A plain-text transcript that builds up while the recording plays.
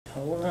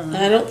Hold on.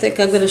 I don't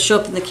think I'm going to show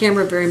up in the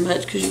camera very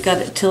much because you got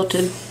it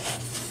tilted.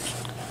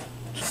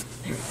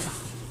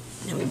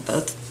 There we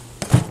go.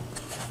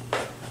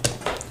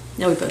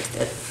 Now we both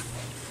did.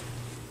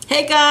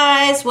 Hey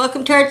guys,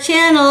 welcome to our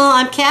channel.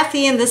 I'm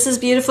Kathy and this is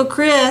beautiful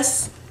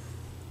Kris.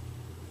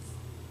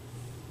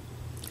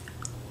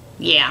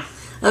 Yeah.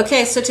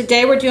 Okay, so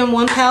today we're doing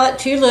one palette,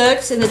 two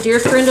looks, and a dear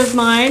friend of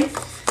mine,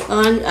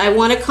 I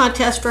won a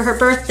contest for her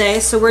birthday,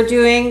 so we're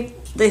doing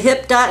the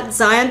Hipdot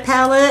Zion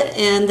palette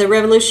and the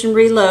Revolution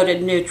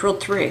Reloaded Neutral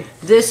 3.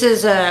 This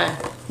is a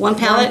one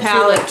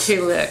palette,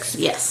 two looks.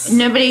 Yes.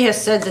 Nobody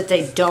has said that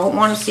they don't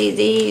want to see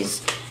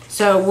these,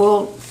 so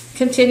we'll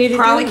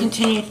probably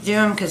continue to do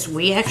them because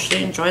we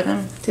actually enjoy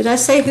them. Did I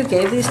say who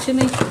gave these to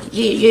me?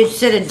 You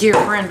said a dear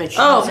friend, but you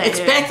didn't say it's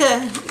who.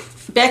 Becca.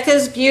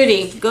 Becca's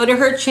Beauty. Go to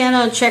her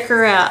channel and check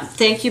her out.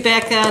 Thank you,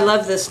 Becca. I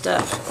love this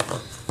stuff.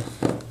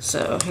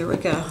 So here we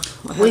go.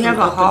 We have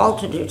a haul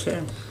to do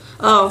too.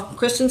 Oh,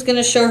 Kristen's going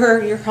to show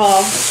her your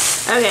haul.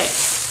 Okay.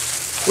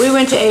 We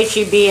went to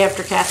HEB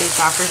after Kathy's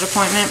doctor's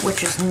appointment,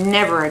 which is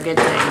never a good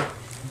thing.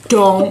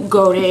 Don't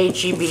go to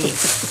HEB.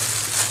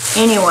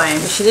 Anyway.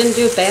 She didn't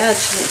do bad.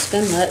 She didn't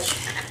spend much.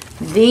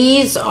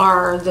 These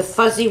are the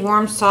fuzzy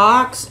warm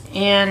socks,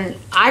 and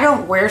I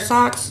don't wear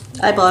socks.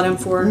 I bought them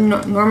for her.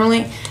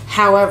 Normally.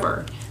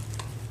 However,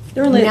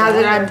 now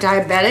that I'm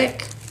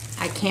diabetic,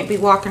 I can't be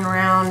walking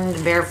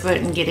around barefoot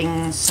and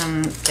getting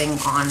something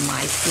on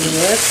my feet.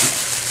 Yep.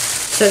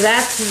 So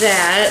that's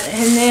that.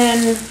 And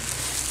then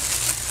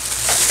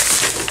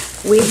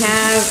we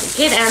have,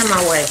 get out of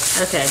my way.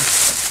 Okay.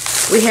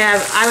 We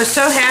have, I was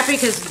so happy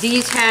because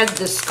these had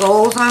the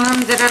skulls on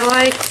them that I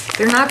like.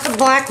 They're not the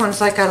black ones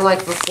like I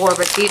liked before,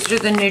 but these are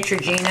the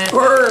Neutrogena.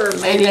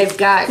 And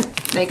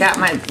they got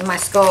my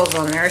skulls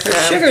on there. So.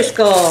 Sugar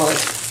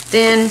skulls.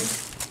 Then,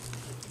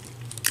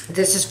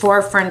 this is for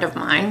a friend of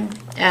mine.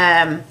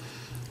 Yeah,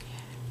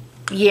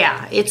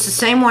 it's the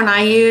same one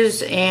I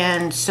use,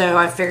 and so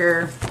I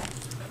figure,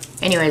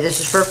 anyway, this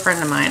is for a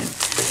friend of mine.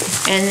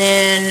 And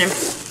then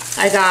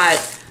I got,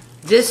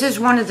 this is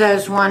one of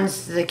those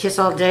ones, the Kiss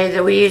All Day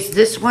that we use.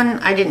 This one,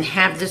 I didn't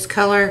have this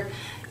color.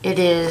 It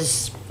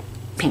is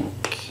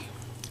pink.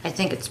 I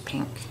think it's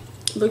pink.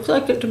 Looks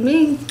like it to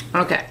me.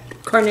 Okay.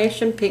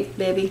 Carnation pink,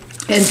 baby.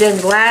 And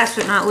then last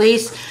but not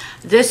least,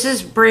 this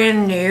is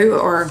brand new,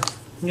 or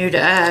new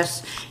to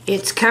us.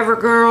 It's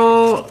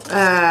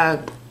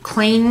CoverGirl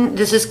clean.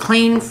 This is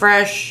clean,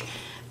 fresh,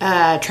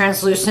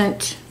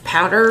 translucent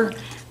powder,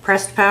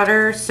 pressed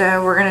powder.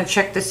 So we're gonna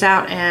check this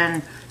out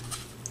and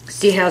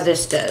see how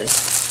this does.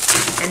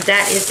 And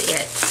that is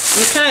it.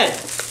 Okay.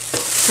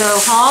 So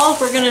haul,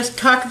 we're gonna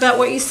talk about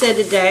what you said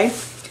today.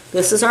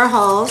 This is our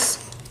hauls.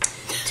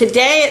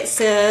 Today it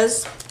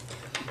says,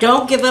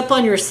 don't give up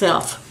on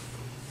yourself.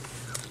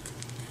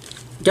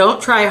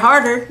 Don't try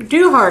harder,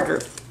 do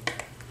harder.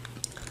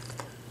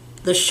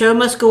 The show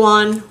must go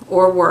on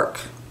or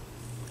work.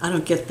 I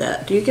don't get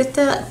that. Do you get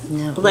that?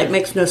 No. Well, that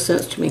makes no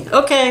sense to me.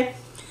 Okay.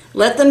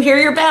 Let them hear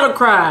your battle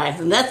cry.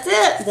 And that's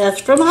it.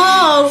 That's from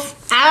hauls.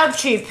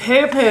 Ouchie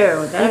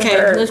poo-poo.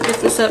 Okay, let's get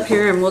this up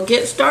here and we'll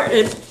get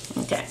started.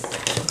 Okay.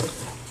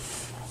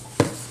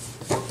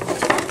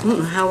 I don't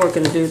know how we're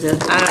going to do this.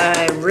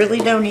 I really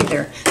don't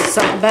either.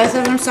 So, both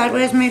of them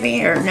sideways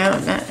maybe? Or no,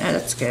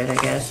 that's good, I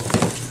guess.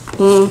 I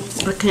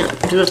can't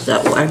do it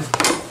that way.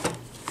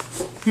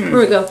 Here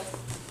we go.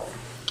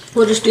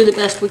 We'll just do the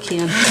best we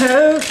can.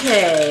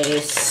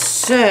 Okay,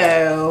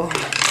 so...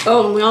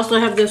 Oh, and we also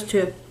have this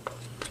too.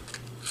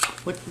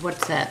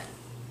 What's that?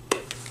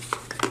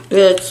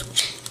 It's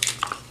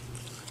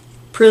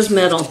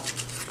Prismetal.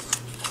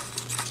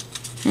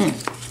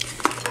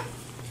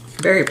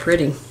 Very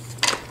pretty.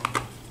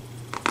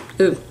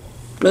 Ooh,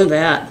 look at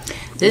that.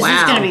 This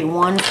is going to be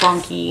one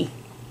funky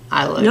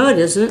eyelid. No, it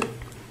isn't.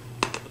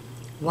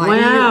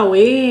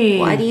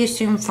 Why do you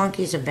assume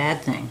funky's a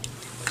bad thing?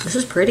 This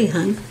is pretty,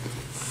 hun.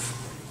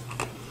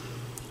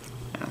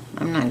 No,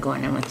 I'm not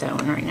going in with that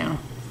one right now.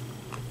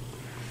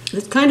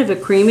 It's kind of a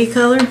creamy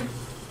color.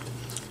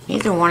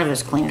 Neither one of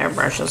us cleaned our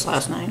brushes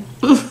last night.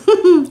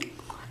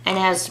 And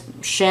as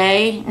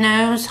Shay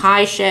knows,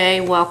 hi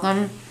Shay,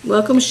 welcome.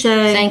 Welcome,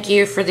 Shay. Thank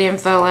you for the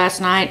info last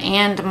night,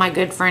 and my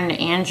good friend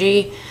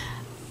Angie.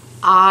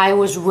 I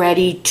was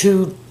ready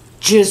to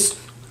just...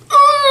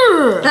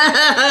 I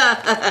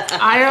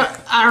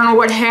don't know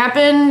what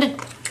happened,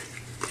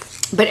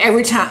 but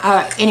every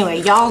time... anyway,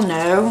 y'all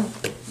know,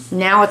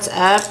 now it's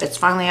up. It's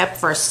finally up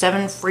for a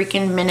 7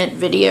 freaking minute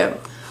video.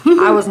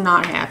 I was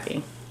not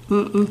happy.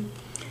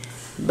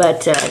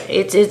 But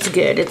it's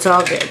good. It's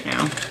all good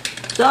now.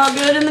 It's all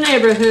good in the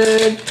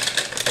neighborhood.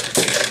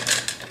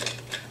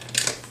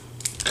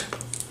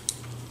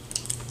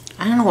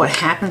 I don't know what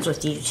happens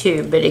with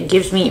YouTube, but it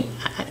gives me...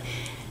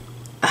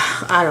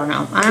 I don't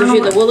know. I don't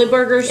know the Woolly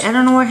Burgers? I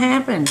don't know what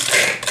happened.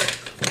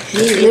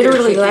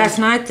 Literally last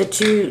night, the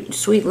two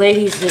sweet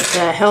ladies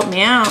that helped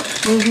me out,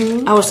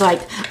 I was like,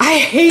 I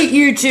hate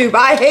YouTube.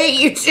 I hate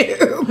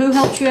YouTube. Who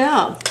helped you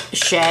out?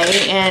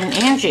 Shay and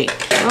Angie.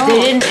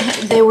 Oh.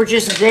 They were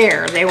just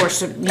there. They were,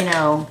 you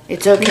know,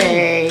 it's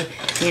okay,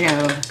 you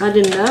know. I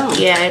didn't know.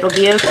 Yeah, it'll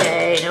be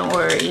okay, don't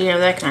worry, you know,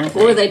 that kind of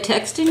thing. Were they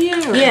texting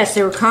you? Or? Yes,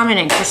 they were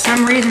commenting. For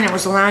some reason, it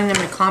was allowing them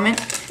to comment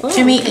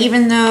to me,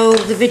 even though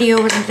the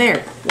video wasn't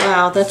there.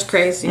 Wow, that's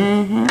crazy.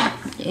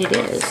 It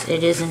is.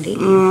 It is indeed.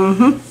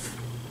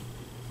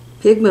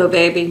 Pigmo,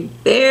 baby.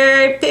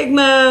 Very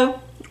Pigmo.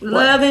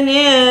 Loving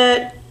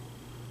it.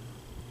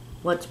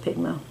 What's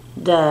Pigmo?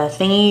 The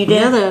thingy you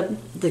did? Yeah,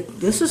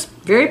 this is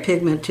very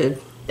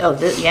pigmented. Oh,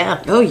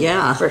 yeah. Oh,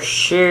 yeah. For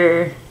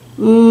sure.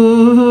 I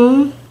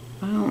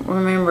don't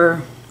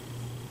remember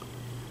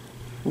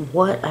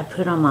what I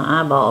put on my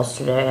eyeballs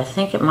today. I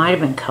think it might have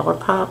been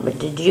ColourPop, but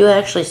did you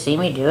actually see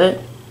me do it?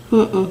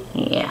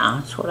 Yeah,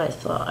 that's what I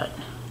thought.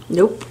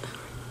 Nope.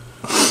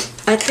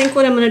 I think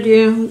what I'm going to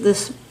do,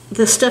 this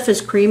stuff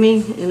is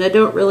creamy, and I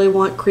don't really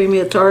want creamy.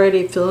 It's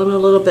already feeling a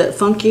little bit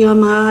funky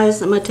on my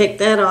eyes. I'm going to take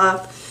that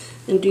off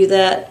and do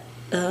that.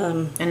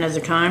 Another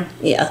time?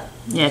 Yeah.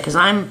 Yeah, because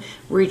I'm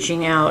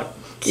reaching out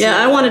to, yeah,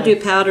 I want to do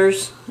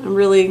powders.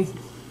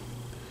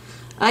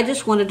 I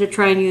just wanted to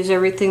try and use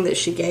everything that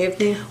she gave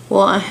me.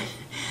 Well,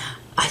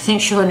 I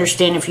think she'll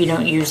understand if you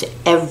don't use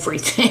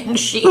everything.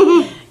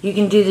 You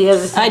can do the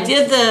other thing. I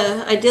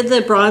did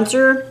the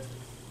bronzer.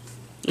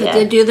 Yeah. I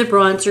did do the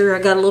bronzer. I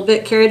got a little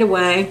bit carried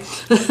away.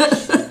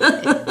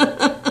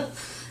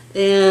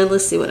 And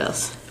let's see what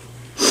else.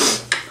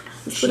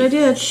 That's what I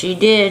did. She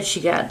did.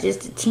 She got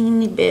just a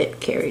teeny bit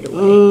carried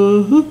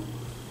away.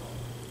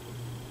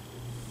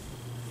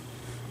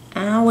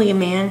 Owie,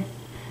 man.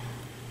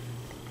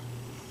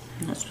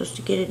 I'm not supposed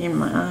to get it in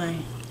my eye.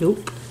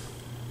 Nope.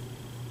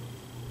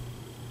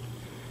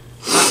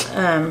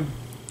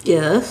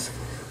 Yes.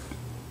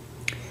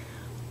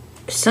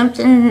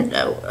 Something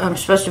I'm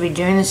supposed to be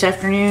doing this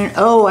afternoon.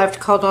 Oh, I have to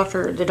call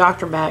the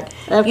doctor back.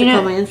 I have to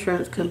call my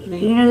insurance company.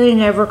 You know, they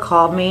never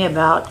called me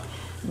about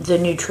the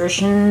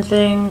nutrition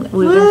thing.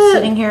 We've been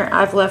sitting here.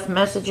 I've left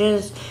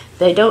messages.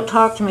 They don't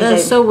talk to me.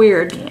 That's so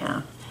weird.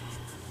 Yeah.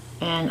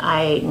 And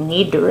I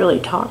need to really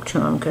talk to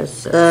them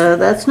because...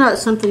 that's not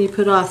something you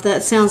put off.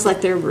 That sounds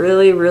like they're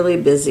really, really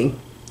busy.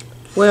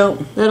 Well...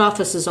 That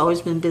office has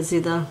always been busy,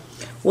 though.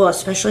 Well,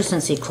 especially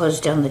since he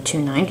closed down the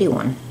 290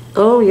 one.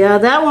 Oh, yeah.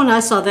 That one, I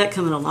saw that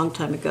coming a long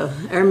time ago.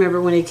 I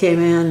remember when he came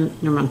in.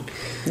 Never mind.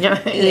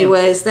 Yeah.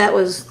 Anyways, that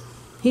was...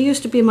 He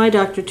used to be my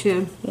doctor,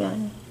 too. Yeah.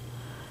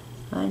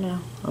 I know.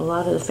 A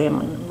lot of the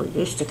family members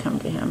used to come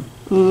to him.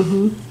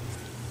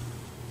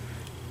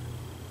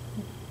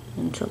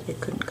 Until they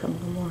couldn't come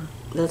no more.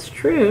 That's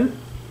true.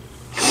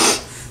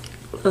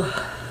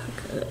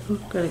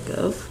 Gotta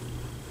go.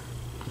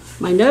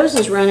 My nose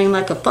is running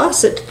like a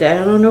faucet today.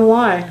 I don't know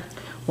why.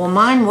 Well,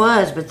 mine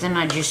was, but then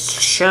I just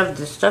shoved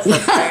the stuff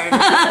up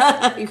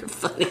there. You're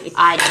funny.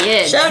 I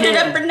did. Shoved it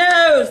up her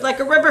nose like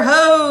a rubber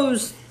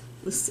hose.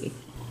 Let's see.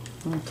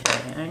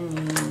 Okay,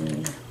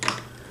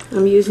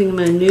 I'm using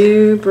my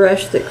new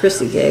brush that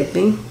Chrissy gave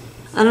me.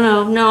 I don't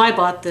know. No, I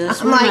bought this.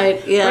 I'm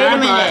like, yeah, wait a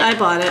minute. I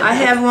bought it. I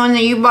have one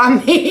that you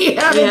bought me.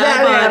 How did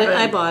that happen?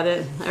 I bought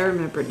it. I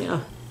remember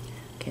now.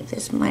 Okay,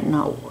 this might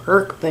not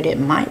work, but it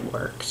might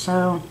work.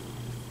 So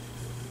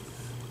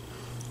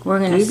we're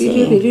gonna see.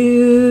 Doobie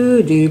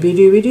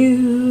doobie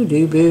doo,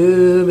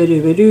 doobie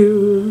doobie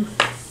doo,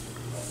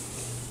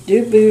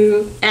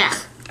 doobie.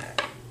 Ah.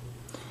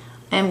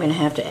 I'm gonna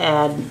have to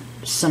add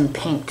some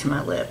pink to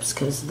my lips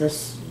because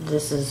this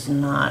is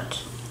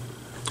not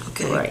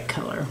the right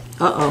color.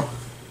 Uh-oh.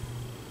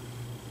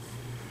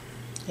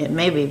 It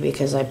may be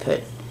because I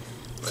put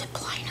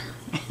lip liner.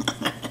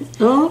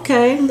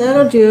 Okay,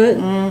 that'll do it.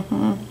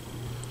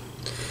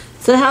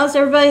 So how's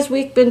everybody's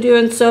week been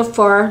doing so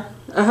far?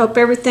 I hope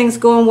everything's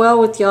going well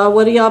with y'all.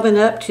 What have y'all been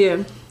up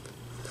to?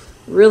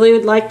 Really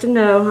would like to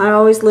know. I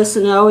always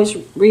listen. I always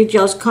read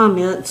y'all's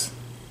comments.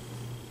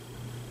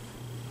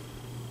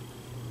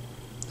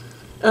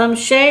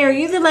 Shay, are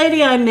you the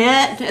lady I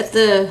met at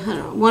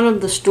one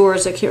of the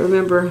stores, I can't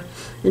remember,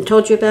 and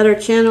told you about her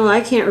channel?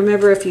 I can't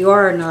remember if you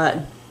are or not.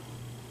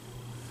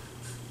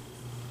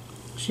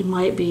 She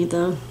might be,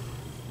 though.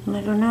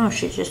 I don't know.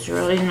 She's just a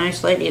really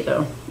nice lady,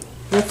 though.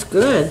 That's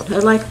good. I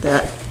like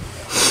that.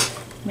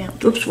 Yeah.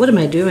 Oops, what am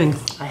I doing?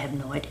 I have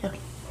no idea.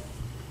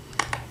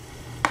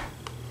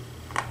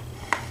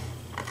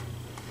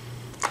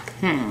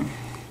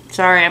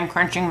 Sorry, I'm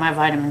crunching my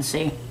vitamin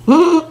C.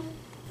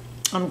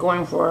 I'm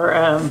going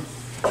for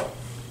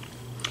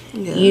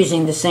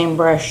using the same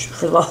brush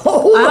for the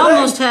whole I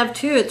almost have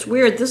two. It's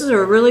weird. This is a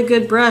really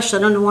good brush. I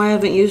don't know why I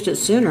haven't used it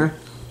sooner.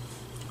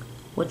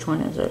 Which one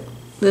is it?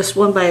 This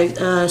one by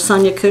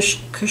Sonia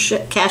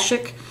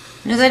Kashik.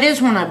 No, that is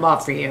one I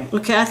bought for you.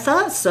 Okay, I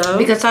thought so.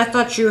 Because I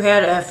thought you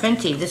had a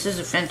Fenty. This is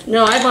a Fenty.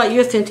 No, I bought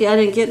you a Fenty. I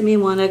didn't get me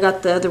one. I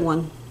got the other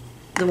one.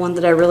 The one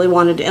that I really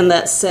wanted in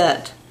that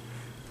set.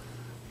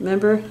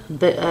 Remember?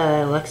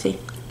 Lexi?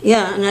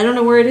 Yeah, and I don't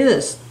know where it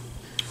is.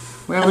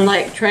 Really? I'm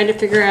like trying to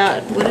figure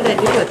out what did I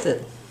do with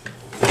it.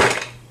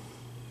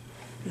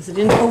 Is it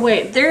in? Oh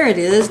wait, there it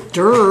is.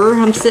 Durr.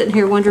 I'm sitting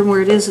here wondering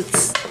where it is.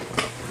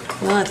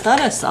 Well, I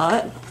thought I saw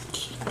it.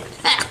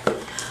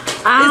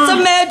 It's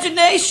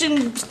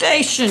imagination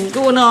station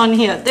going on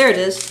here. There it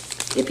is.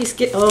 Skippy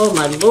skip. Oh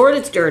my lord,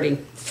 it's dirty.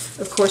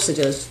 Of course it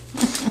is.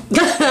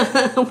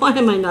 Why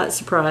am I not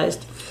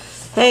surprised?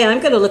 Hey, I'm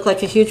going to look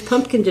like a huge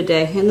pumpkin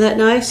today. Isn't that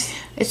nice?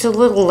 It's a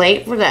little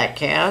late for that,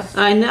 Cass.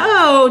 I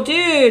know,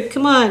 dude.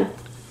 Come on.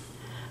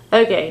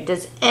 Okay,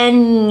 does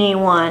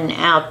anyone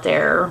out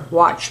there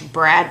watch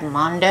Brad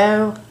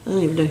Mondo? I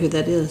don't even know who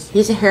that is.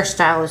 He's a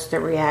hairstylist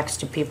that reacts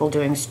to people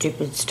doing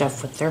stupid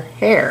stuff with their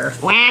hair.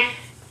 Whack!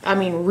 I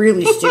mean,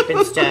 really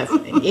stupid stuff.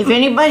 If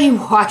anybody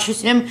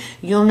watches him,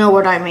 you'll know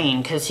what I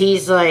mean. Because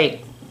he's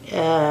like,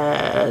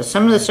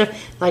 some of the stuff,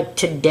 like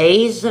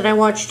today's that I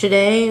watched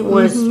today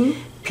was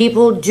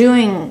people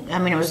doing, I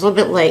mean, it was a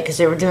little bit late because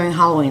they were doing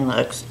Halloween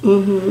looks.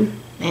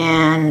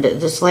 And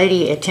this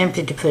lady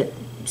attempted to put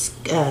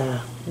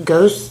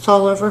ghosts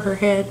all over her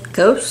head.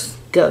 Ghosts?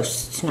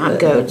 Ghosts, not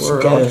goats,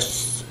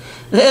 ghosts.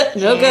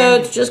 No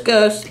goats, just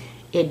ghosts.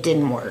 It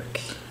didn't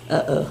work.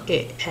 Uh-oh.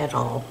 At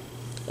all.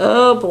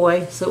 Oh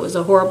boy, so it was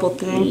a horrible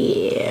thing.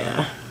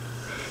 Yeah.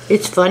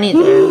 It's funny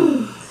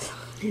though.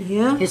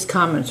 Yeah? His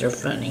comments are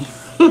funny.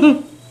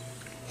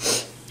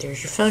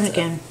 There's your phone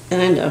again.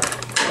 I know.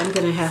 I'm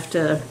gonna have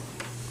to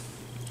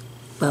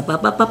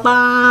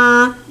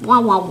ba-ba-ba-ba-ba.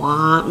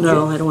 Wah-wah-wah.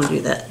 No, I don't want to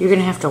do that. You're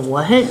gonna have to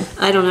what?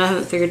 I don't know, I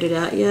haven't figured it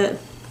out yet.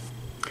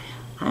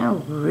 I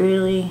don't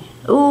really...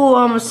 Ooh,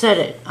 almost said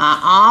it. I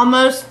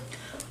almost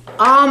You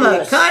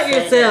caught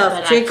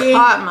yourself, Chicky. I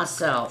caught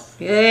myself.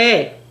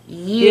 Yay.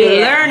 Yeah.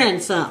 You're learning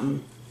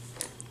something.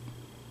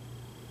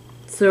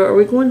 So are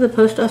we going to the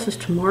post office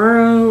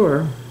tomorrow,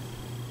 or?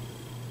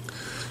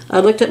 I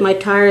looked at my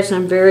tires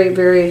and I'm very,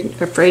 very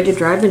afraid to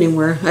drive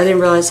anywhere. I didn't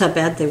realize how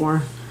bad they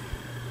were.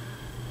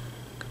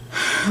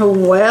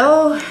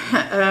 Well,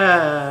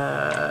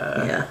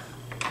 yeah.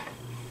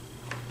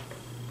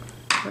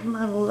 What am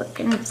I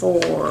looking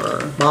for?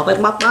 Ba ba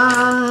ba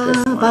ba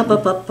ba ba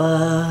ba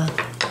ba.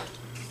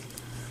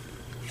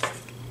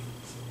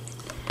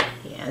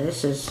 Yeah,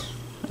 this is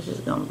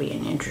gonna be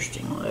an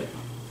interesting look.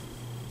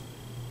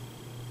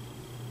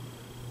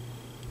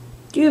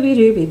 Dooby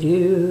dooby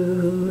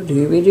doo,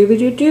 dooby dooby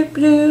doo doop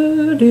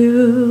doo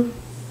doo.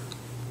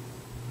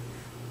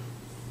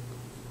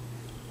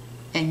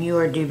 And you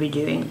are doobie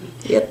doing.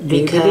 Yep.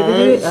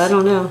 Because I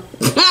don't know.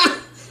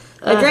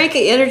 I drank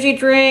an energy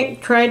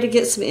drink, tried to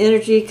get some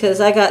energy because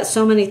I got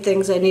so many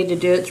things I need to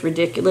do. It's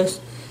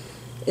ridiculous.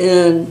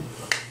 And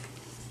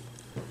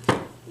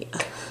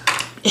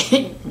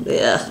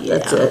yeah,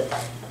 that's it.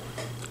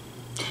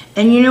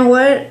 And you know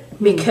what?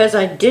 Because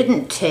I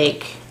didn't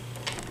take,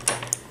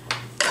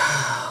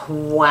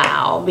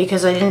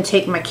 because I didn't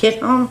take my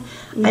kit home,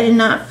 I did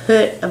not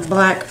put a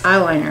black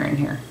eyeliner in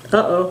here.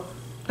 Uh-oh.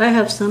 I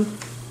have some.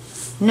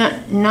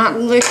 Not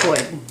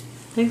liquid.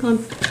 Hang on.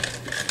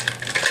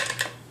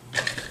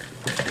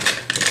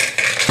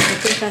 I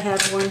think I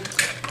have one.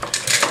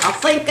 I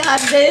think I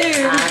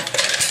do. I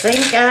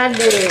think I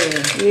do.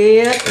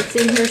 Yeah, it's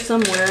in here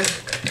somewhere.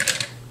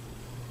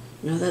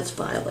 No, that's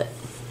violet.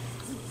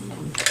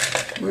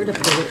 Where'd I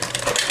put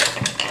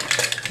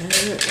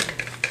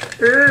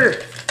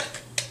it?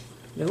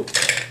 Nope.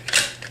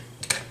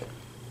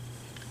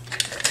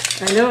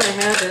 I know I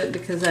have it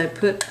because I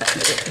put...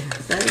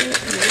 Is that it?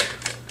 Nope.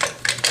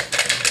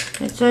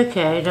 It's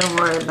okay, don't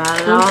worry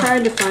about it. I'm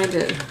trying to find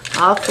it.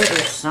 I'll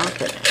figure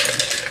something out.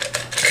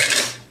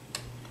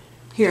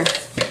 Here.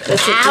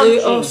 That's a blue...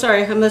 Oh,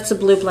 sorry. That's a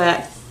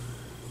blue-black.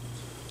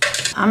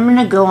 I'm going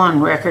to go on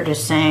record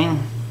as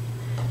saying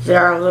that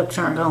our looks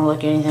aren't going to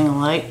look anything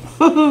alike.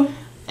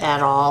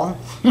 At all.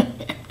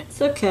 It's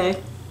okay.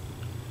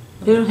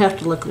 They don't have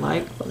to look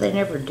alike. Well, they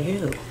never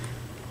do.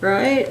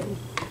 Right?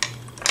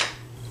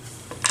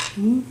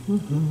 I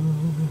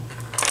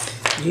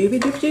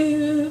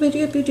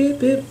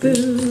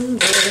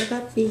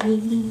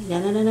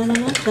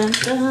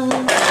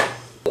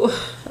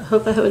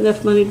hope I have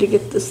enough money to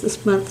get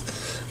this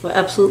month. I'll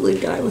absolutely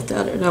die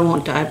without it. And I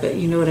won't die, but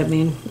you know what I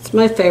mean. It's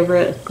my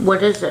favorite.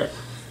 What is it?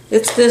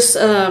 It's this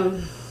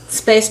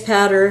Space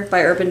Powder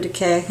by Urban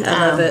Decay.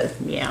 I love it.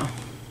 Yeah.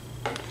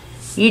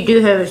 You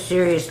do have a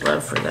serious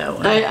love for that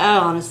one. I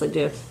honestly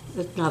do.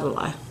 It's not a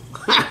lie.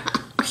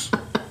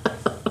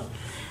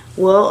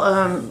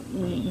 Well,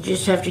 you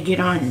just have to get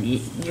on.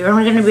 You're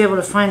only going to be able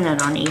to find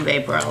that on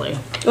eBay, probably.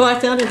 Oh, I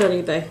found it on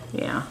eBay.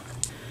 Yeah.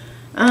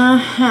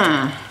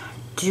 Uh-huh.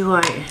 Do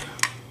I...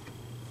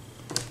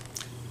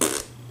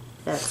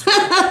 That's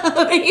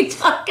what are you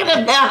talking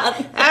about?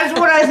 That's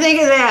what I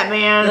think of that,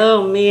 man.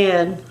 Oh,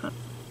 man.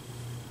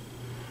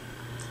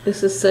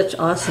 This is such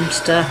awesome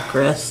stuff,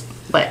 Kris.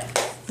 But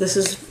this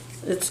is,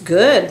 it's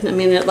good. I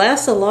mean, it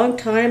lasts a long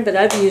time, but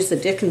I've used the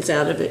dickens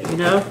out of it, you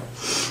know?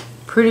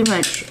 Pretty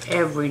much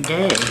every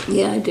day.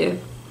 Yeah, I do.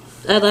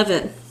 I love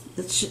it.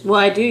 Well,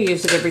 I do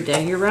use it every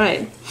day. You're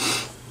right.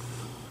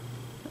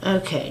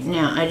 Okay,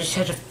 now I just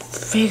have to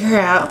figure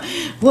out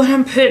what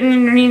I'm putting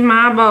underneath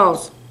my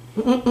eyeballs.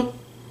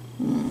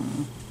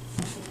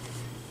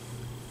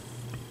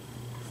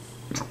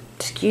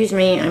 Excuse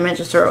me, I meant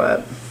to throw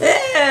up.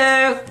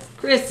 Oh,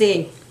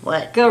 Chrissy.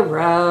 What?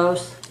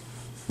 Gross.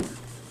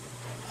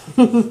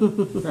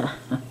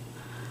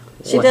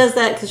 She does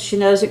that because she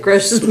knows it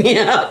grosses me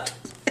out.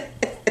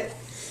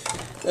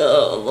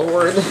 Oh,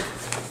 Lord.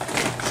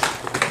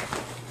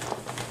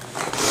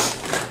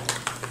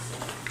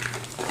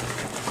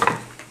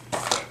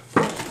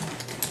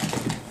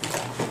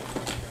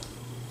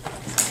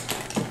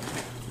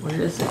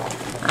 Where is it?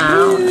 I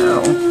don't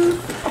know.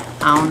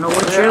 I don't know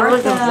what you're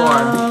looking for.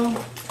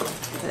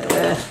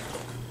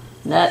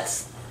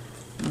 Nuts.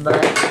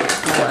 But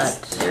what?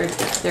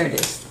 There it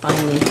is,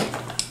 finally.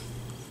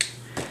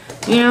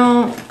 You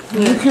know,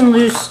 you can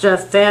lose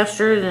stuff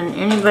faster than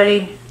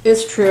anybody.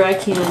 It's true, I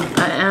can.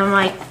 I'm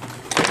like,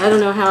 I don't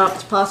know how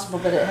it's possible,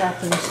 but it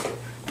happens.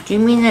 do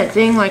you mean that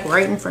thing like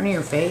right in front of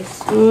your face?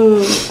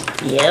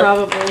 Yep.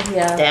 Probably,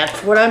 yeah.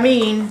 That's what I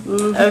mean.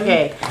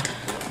 Okay.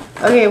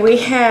 Okay, we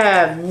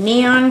have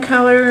neon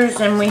colors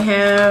and we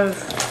have...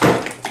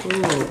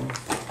 Ooh.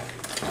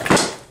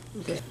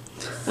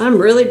 I'm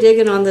really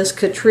digging on this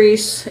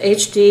Catrice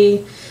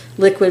HD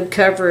liquid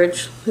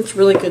coverage. It's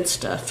really good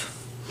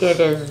stuff. It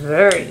is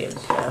very good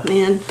stuff.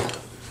 Man.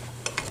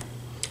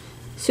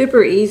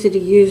 Super easy to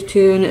use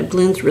too, and it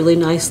blends really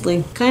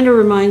nicely. Kind of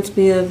reminds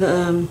me of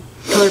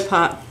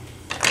ColourPop.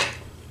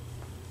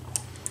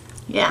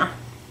 Yeah.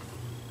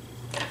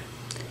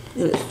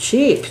 And it's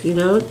cheap, you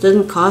know, it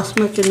doesn't cost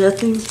much or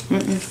nothing.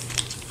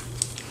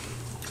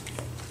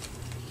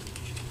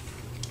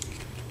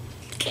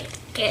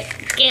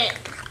 Get.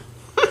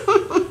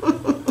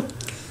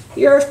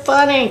 You're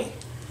funny.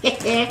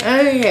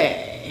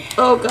 Okay.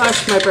 Oh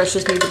gosh, my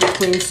brushes need to be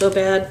cleaned so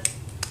bad.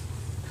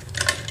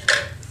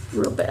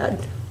 Real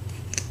bad.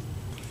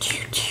 I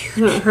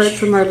haven't heard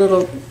from our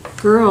little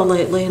girl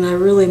lately, and I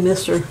really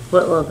miss her.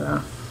 What little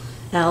girl?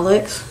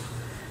 Alex.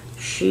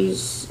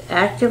 She's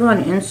active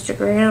on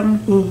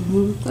Instagram.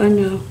 I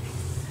know.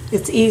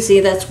 It's easy,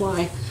 that's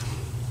why.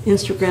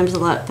 Instagram's a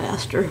lot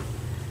faster.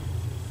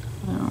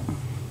 Well,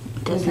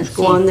 it Just doesn't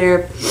go on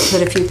there,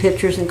 put a few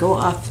pictures, and go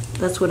off.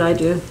 That's what I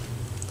do.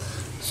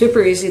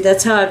 Super easy.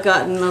 That's how I've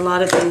gotten a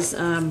lot of these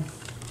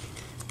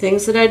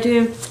things that I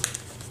do.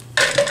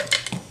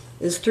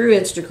 Is through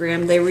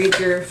Instagram. They read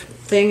your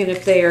thing, and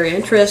if they are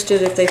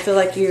interested, if they feel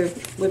like you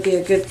would be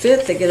a good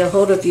fit, they get a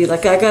hold of you.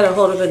 Like I got a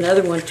hold of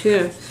another one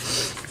too.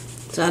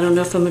 So I don't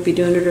know if I'm gonna be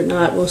doing it or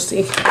not. We'll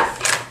see.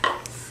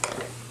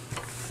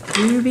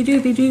 Dooby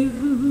dooby doo.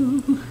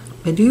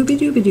 Ba dooby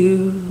dooby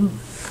doo.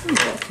 Oh,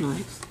 that's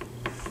nice.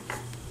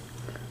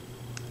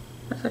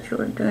 I thought you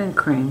were doing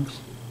creams.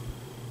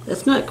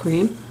 That's not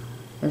cream.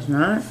 It's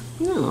not?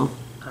 No.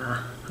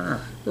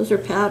 Those are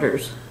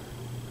powders.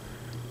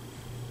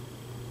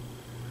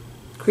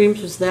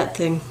 Creams was that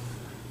thing.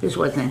 Is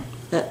what thing?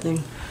 That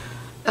thing.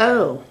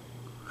 Oh.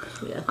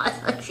 Yeah. I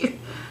thought you...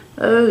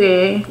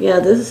 Okay. Yeah,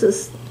 this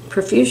is...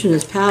 Profusion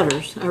is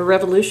powders. Our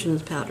Revolution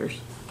is powders.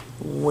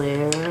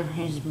 Where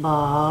is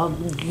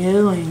Bob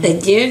going? I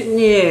didn't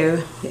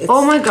know.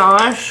 Oh my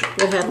gosh.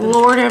 What happened?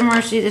 Lord have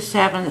mercy, this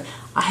happened.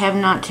 I have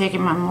not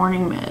taken my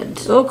morning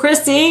meds. Oh,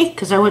 Christy.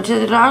 Because I went to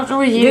the doctor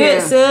with you. Do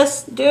it,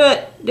 sis. Do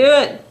it. Do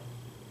it.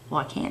 Well,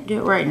 I can't do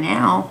it right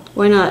now.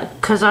 Why not?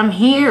 Because I'm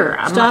here.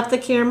 Stop the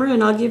camera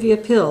and I'll give you a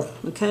pill,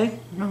 okay?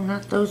 No,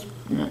 not those.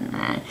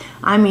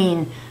 I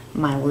mean,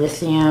 my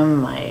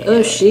lithium, my...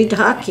 Oh, she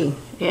talking.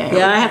 Yeah.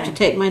 Yeah, I have to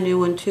take my new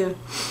one too.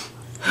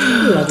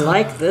 Ooh, I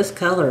like this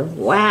color.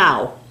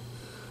 Wow.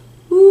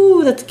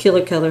 Ooh, that's a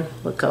killer color.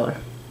 What color?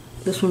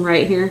 This one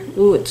right here.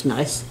 Ooh, it's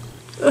nice.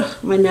 Ugh,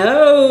 my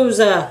nose.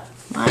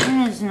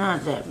 Mine is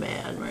not that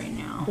bad right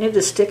now. I need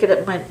to stick it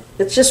up my...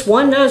 It's just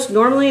one nose.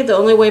 Normally, the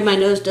only way my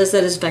nose does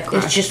that is if I cry.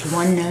 It's just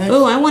one nose?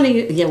 Oh, I want to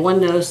use... Yeah,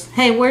 one nose.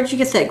 Hey, where'd you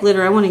get that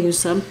glitter? I want to use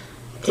some.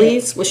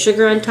 Please, with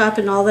sugar on top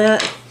and all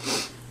that.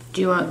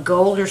 Do you want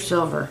gold or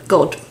silver?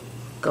 Gold.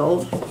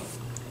 Gold?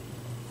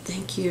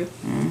 Thank you.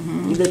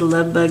 You little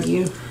love bug,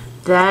 you.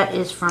 That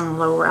is from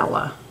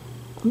LURELLA.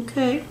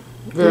 Okay.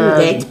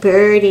 That's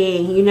pretty.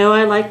 You know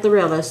I like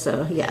LURELLA,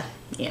 so yeah.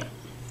 Yeah.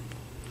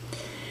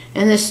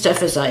 And this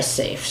stuff is ice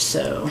safe,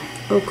 so...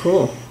 Oh,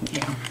 cool.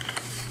 Yeah.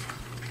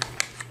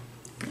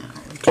 Now,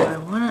 do I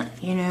want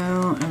to... You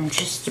know, I'm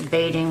just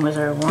debating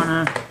whether I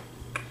want to...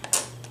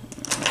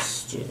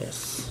 Let's do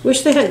this.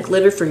 Wish they had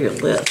glitter for your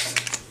lips.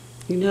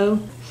 You know?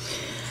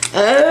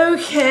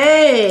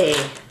 Okay.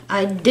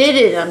 I did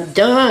it. I'm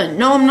done.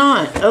 No, I'm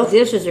not. Oh,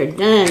 dishes are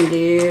done,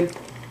 dude.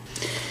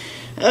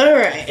 All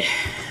right.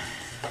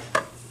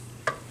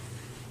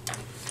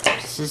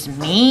 This is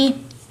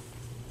me.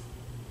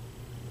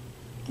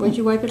 Where'd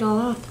you wipe it all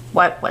off?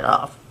 Wipe what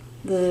off?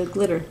 The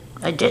glitter.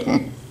 I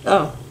didn't.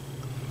 Oh.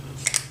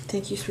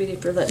 Thank you, sweetie,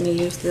 for letting me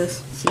use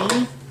this.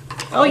 See?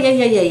 Oh,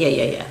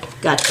 yeah.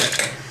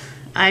 Gotcha.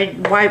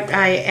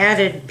 I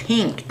added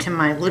pink to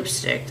my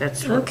lipstick.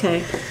 That's what,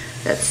 Okay.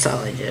 That's all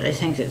I did. I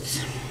think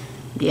it's...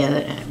 Yeah,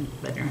 that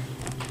added better.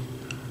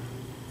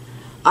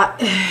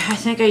 I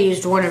think I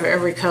used one of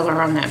every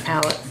color on that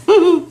palette.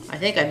 I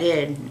think I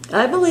did.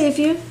 I believe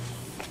you.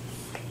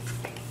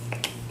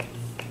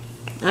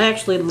 I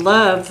actually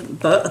love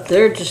both.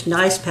 They're just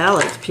nice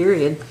palettes,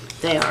 period.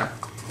 They are.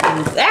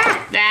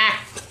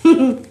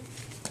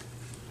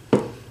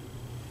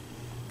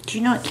 Do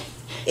you know what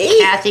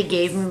Kathy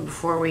gave me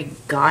before we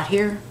got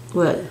here?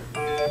 What?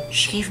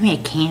 She gave me a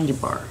candy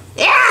bar.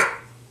 Yeah!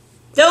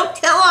 Don't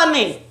tell on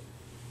me!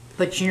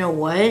 But you know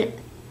what?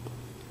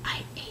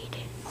 I ate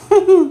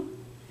it.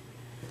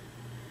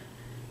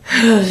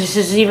 This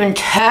is even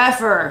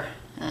tougher.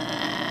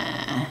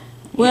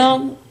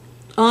 Well,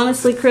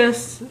 honestly,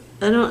 Kris,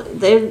 I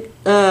don't.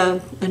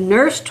 A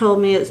nurse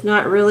told me it's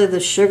not really the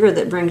sugar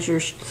that brings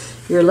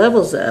your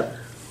levels up.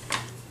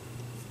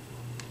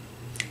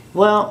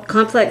 Well,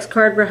 Complex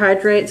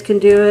carbohydrates can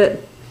do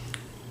it.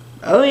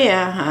 oh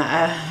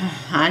yeah,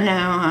 I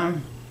know.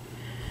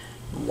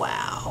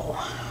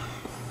 Wow.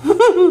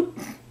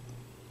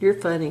 You're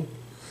funny.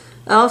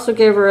 I also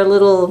gave her a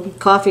little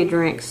coffee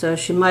drink, so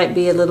she might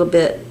be a little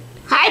bit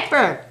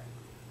hyper.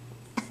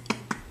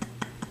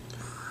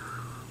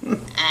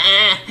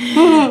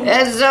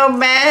 That's so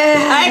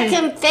bad. I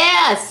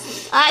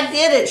confess, I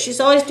did it. She's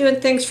always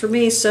doing things for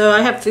me, so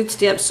I have food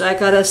stamps, so I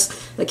got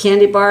us a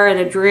candy bar and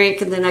a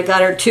drink, and then I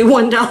got her 2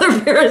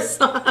 $1 pair of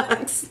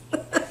socks.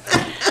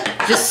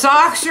 The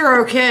socks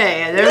are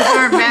okay. Those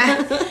aren't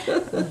bad.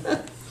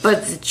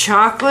 But the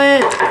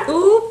chocolate?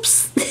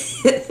 Oops.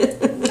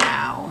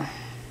 Wow.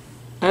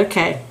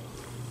 Okay.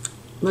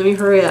 Let me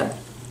hurry up.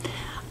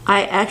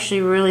 I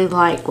actually really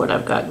like what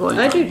I've got going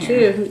on. I do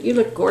here. too. You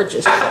look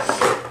gorgeous.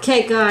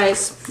 Okay,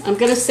 guys, I'm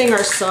going to sing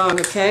our song,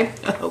 okay?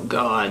 Oh,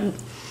 God.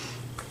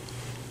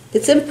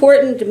 It's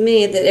important to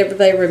me that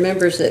everybody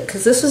remembers it,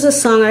 because this was a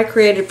song I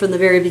created from the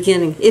very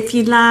beginning. If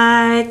you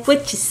like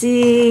what you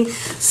see,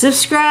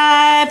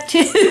 subscribe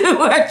to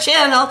our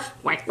channel.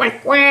 Whack,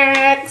 whack,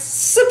 whack.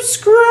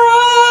 Subscribe.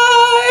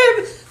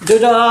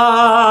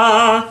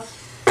 Da-da.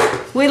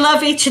 We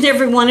love each and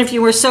every one of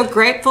you. We're so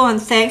grateful and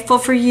thankful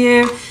for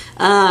you.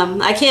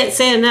 I can't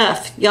say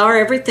enough. Y'all are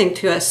everything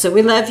to us, so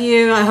we love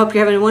you. I hope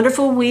you're having a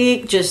wonderful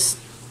week. Just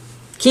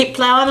keep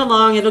plowing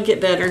along. It'll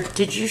get better.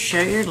 Did you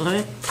show your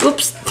look?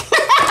 Oops.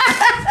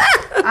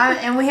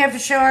 And we have to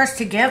show ours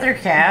together,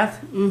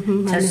 Kath.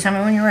 Just tell me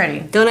when you're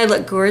ready. Don't I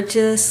look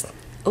gorgeous?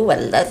 Oh, I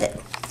love it.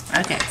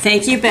 Okay.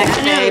 Thank you,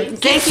 Becca, babe.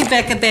 Thank you,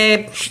 Becca,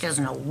 babe. She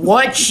doesn't know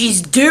what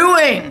she's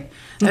doing.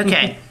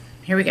 Okay.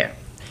 Here we go.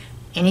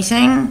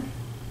 Anything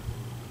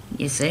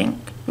you think?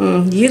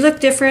 You look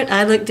different.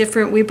 I look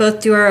different. We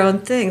both do our own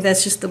thing.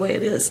 That's just the way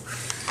it is.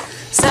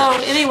 So,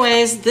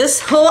 anyways, this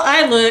whole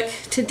eye look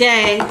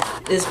today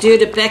is due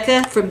to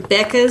Becca from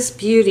Becca's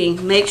Beauty.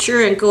 Make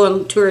sure and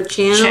go to her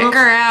channel. Check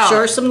her out. Show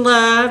her some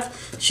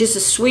love. She's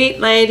a sweet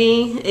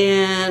lady,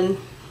 and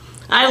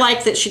I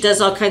like that she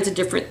does all kinds of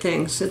different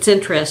things. It's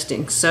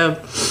interesting.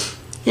 So,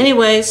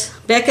 anyways,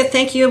 Becca,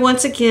 thank you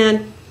once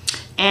again.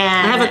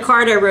 And I have a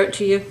card I wrote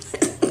to you.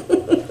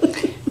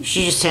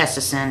 she just has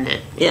to send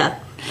it. Yeah.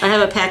 I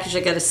have a package I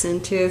got to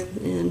send to,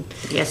 and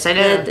Yes, I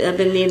do. I've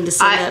been needing to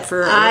send that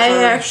for.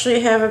 I actually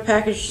have a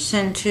package to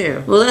send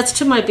too. Well, that's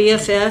to my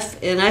BFF,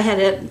 and I had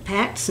it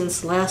packed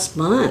since last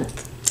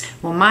month.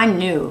 Well, mine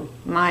knew.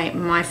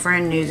 My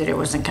friend knew that it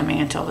wasn't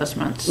coming until this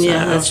month. So.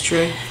 Yeah, that's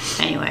true.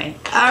 Anyway,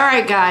 all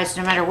right, guys.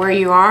 No matter where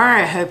you are,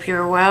 I hope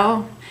you're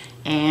well,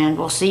 and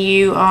we'll see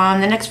you on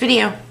the next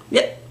video.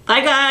 Yep.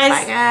 Bye, guys.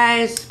 Bye,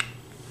 guys.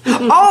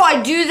 Oh, I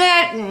do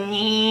that?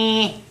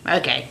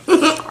 Okay.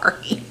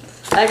 Sorry.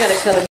 I gotta cut